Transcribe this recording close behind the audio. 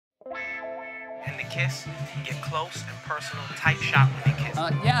And the kiss, get close and personal, tight shot when they kiss.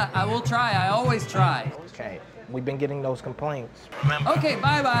 Yeah, I will try. I always try. Okay, we've been getting those complaints. Remember. Okay,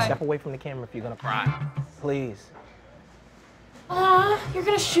 bye-bye. Step away from the camera if you're gonna cry. Please. You're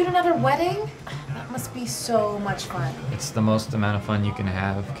gonna shoot another wedding? That must be so much fun. It's the most amount of fun you can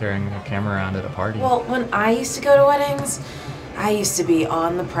have carrying a camera around at a party. Well, when I used to go to weddings, I used to be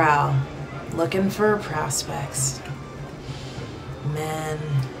on the prowl, looking for prospects. Man.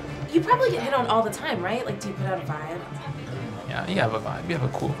 You probably get hit on all the time, right? Like, do you put out a vibe? Yeah, you have a vibe. You have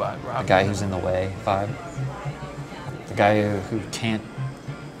a cool vibe, Rob. The guy who's in the way vibe. The guy who can't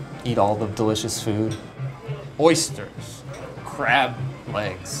eat all the delicious food. Oysters. Crab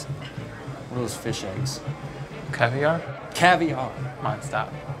legs. What are those fish eggs? Caviar? Caviar. Come on,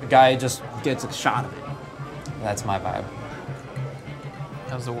 stop. The guy just gets a shot of it. That's my vibe.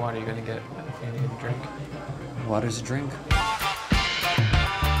 How's the water? You gonna get a drink? Water's a drink.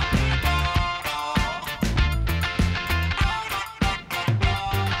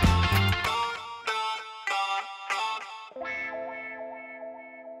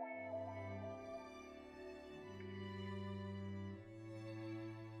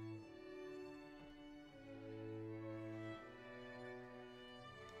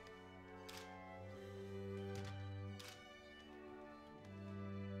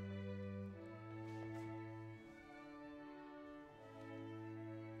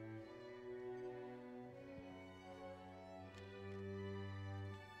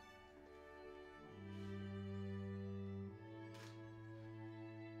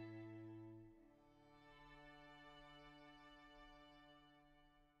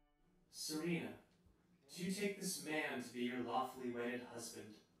 Serena, do you take this man to be your lawfully wedded husband,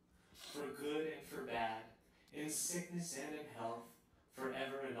 for good and for bad, in sickness and in health,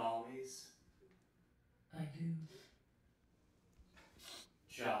 forever and always? I do.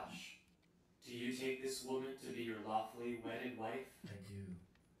 Josh, do you take this woman to be your lawfully wedded wife? I do.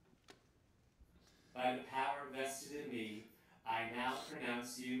 By the power vested in me, I now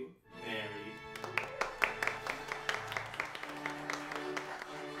pronounce you married.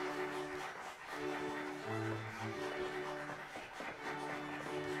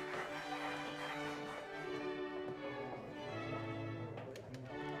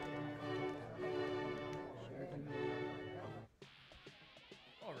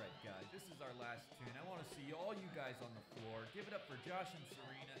 Last tune. I want to see all you guys on the floor. Give it up for Josh and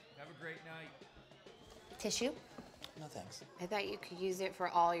Serena. Have a great night. Tissue? No thanks. I thought you could use it for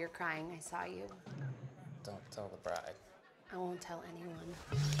all your crying. I saw you. Don't tell the bride. I won't tell anyone.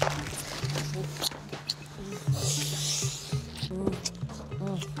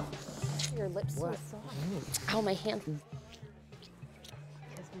 Your lips so soft. Ow, my hand.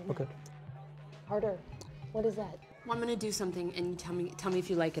 Okay. Harder. What is that? Well, I'm gonna do something, and you tell me if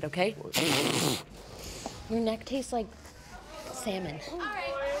you like it, okay? Your neck tastes like salmon. All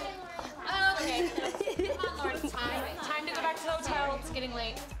right. Okay. Come on, Lauren. Time to go back to the hotel. It's getting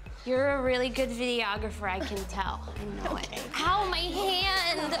late. You're a really good videographer, I can tell. I know it. Ow, my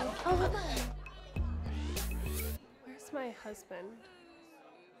hand! Oh. Where's my husband?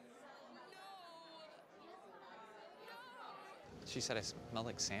 She said I smell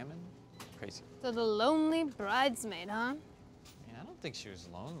like salmon? Crazy. So the lonely bridesmaid, huh? Yeah, I don't think she was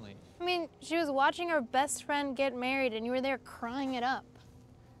lonely. I mean, she was watching her best friend get married and you were there crying it up.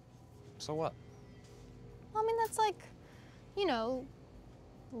 So what? Well, I mean, that's like, you know,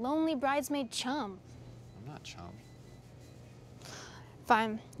 lonely bridesmaid chum. I'm not chum.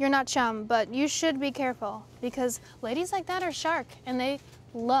 Fine, you're not chum, but you should be careful because ladies like that are shark and they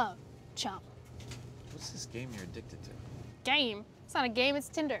love chum. What's this game you're addicted to? Game? It's not a game, it's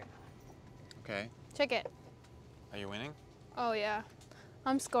Tinder. Okay. Check it. Are you winning? Oh yeah,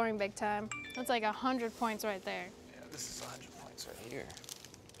 I'm scoring big time. That's like 100 points right there. Yeah, this is 100 points right here.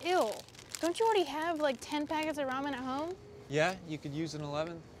 Ew, don't you already have like 10 packets of ramen at home? Yeah, you could use an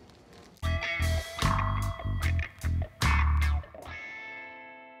 11th.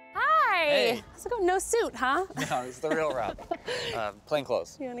 Hi! Hey. How's it going? No suit, huh? No, it's the real Rob. Plain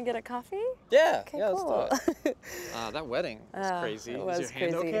clothes. You want to get a coffee? Yeah, okay, yeah, cool. let's do it. That wedding was crazy. It was Is your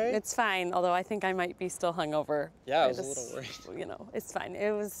hand crazy. okay? It's fine, although I think I might be still hungover. Yeah, I was a little worried. You know, it's fine.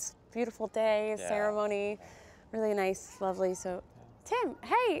 It was a beautiful day, Yeah. ceremony, really nice, lovely. So, Tim,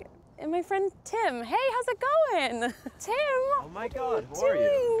 hey, and my friend Tim. Hey, how's it going? Tim. Oh my God, how what are are you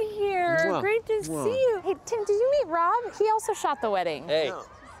doing here? Mwah. Great to Mwah. see you. Hey, Tim, did you meet Rob? He also shot the wedding. Hey.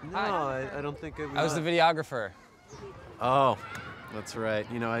 No, I don't think I was the videographer. Oh, that's right.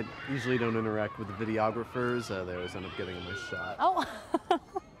 You know, I usually don't interact with the videographers. They always end up getting my shot. Oh.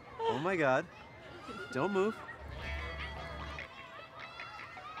 Oh my God. Don't move.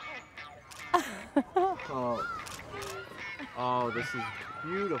 Oh, this is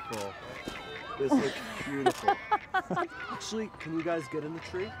beautiful. This looks beautiful. Actually, can you guys get in the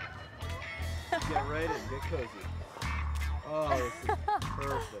tree? Get right in, get cozy. Oh, this is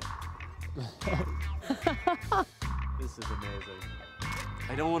perfect. This is amazing.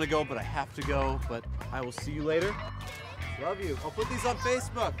 I don't want to go, but I have to go, but I will see you later. Love you. I'll put these on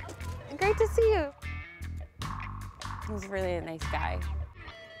Facebook. Great to see you. He's really a nice guy.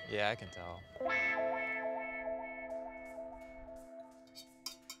 Yeah, I can tell.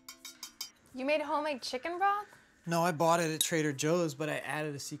 You made homemade chicken broth? No, I bought it at Trader Joe's, but I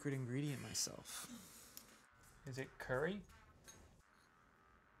added a secret ingredient myself. Is it curry?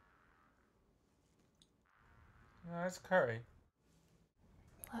 No, it's curry.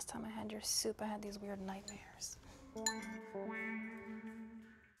 Last time I had your soup, I had these weird nightmares.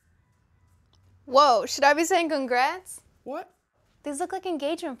 Whoa, should I be saying congrats? What? These look like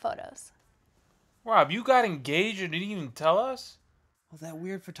engagement photos. Rob, you got engaged and didn't even tell us? Well, that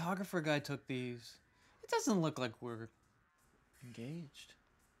weird photographer guy took these. It doesn't look like we're engaged.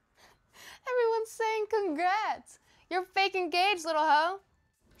 Everyone's saying congrats. You're fake engaged, little hoe.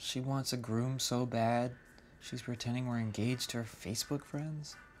 She wants a groom so bad, she's pretending we're engaged to her Facebook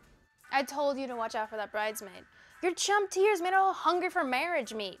friends. I told you to watch out for that bridesmaid. Your chump tears made her all hungry for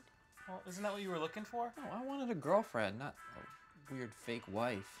marriage meat. Well, isn't that what you were looking for? No, I wanted a girlfriend, not a weird fake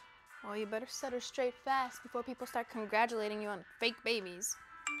wife. Well, you better set her straight fast before people start congratulating you on fake babies.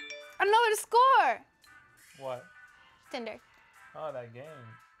 I know where to score! What? Tinder. Oh, that game.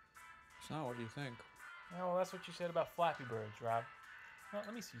 So, what do you think? Yeah, well, that's what you said about Flappy Birds, Rob. Well,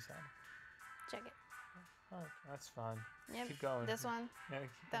 let me see some. Check it. Oh, that's fun. Yep. Keep going. This one. Yeah,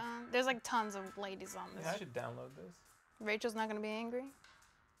 There's like tons of ladies on this. yeah, I should download this. Rachel's not gonna be angry.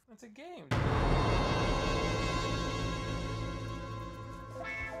 It's a game.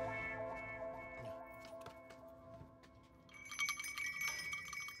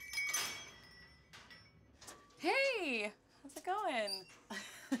 Hey, how's it going?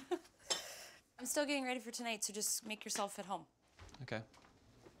 I'm still getting ready for tonight, so just make yourself at home. Okay.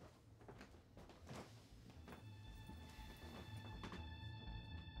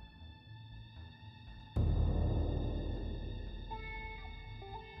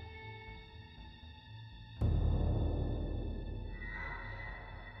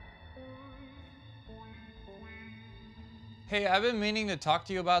 Hey, I've been meaning to talk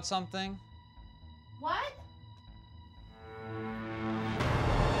to you about something. What?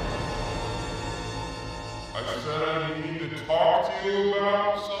 I said I need to talk to you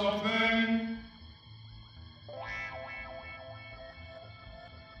about something.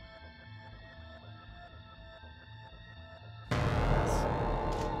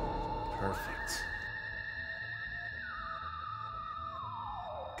 Perfect.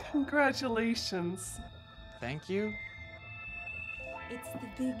 Congratulations. Thank you. It's the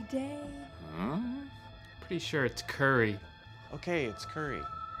big day. Pretty sure it's curry. Okay, it's curry.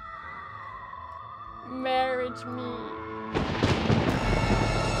 Marriage me.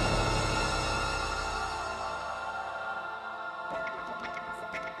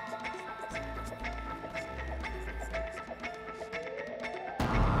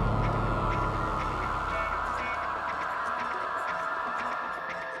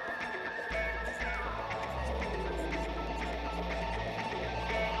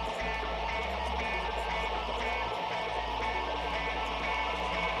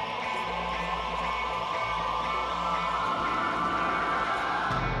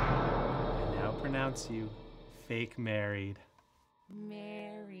 You fake married.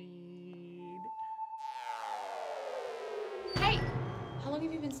 Married. Hey! How long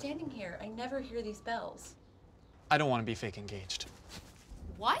have you been standing here? I never hear these bells. I don't want to be fake engaged.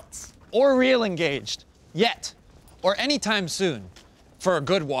 What? Or real engaged. Yet. Or anytime soon. For a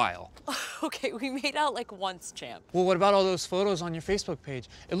good while. Okay, we made out like once, champ. Well, what about all those photos on your Facebook page?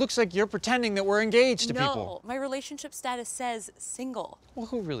 It looks like you're pretending that we're engaged to people. No, my relationship status says single. Well,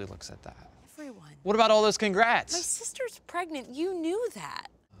 who really looks at that? Everyone. What about all those congrats? My sister's pregnant. You knew that.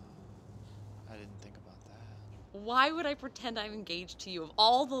 I didn't think about that. Why would I pretend I'm engaged to you of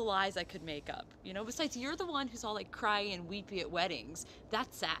all the lies I could make up? You know, besides, you're the one who's all like crying and weepy at weddings.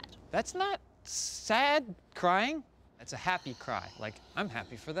 That's sad. That's not sad crying. That's a happy cry. Like, I'm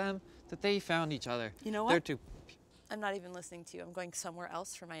happy for them that they found each other. You know what? They're two. I'm not even listening to you. I'm going somewhere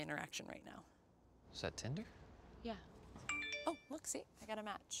else for my interaction right now. Is that Tinder? Yeah. Oh, look, see, I got a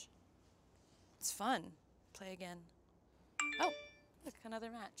match. It's fun. Play again. Oh, look,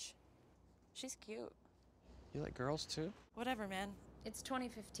 another match. She's cute. You like girls too? Whatever, man. It's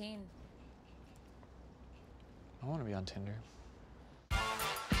 2015. I want to be on Tinder.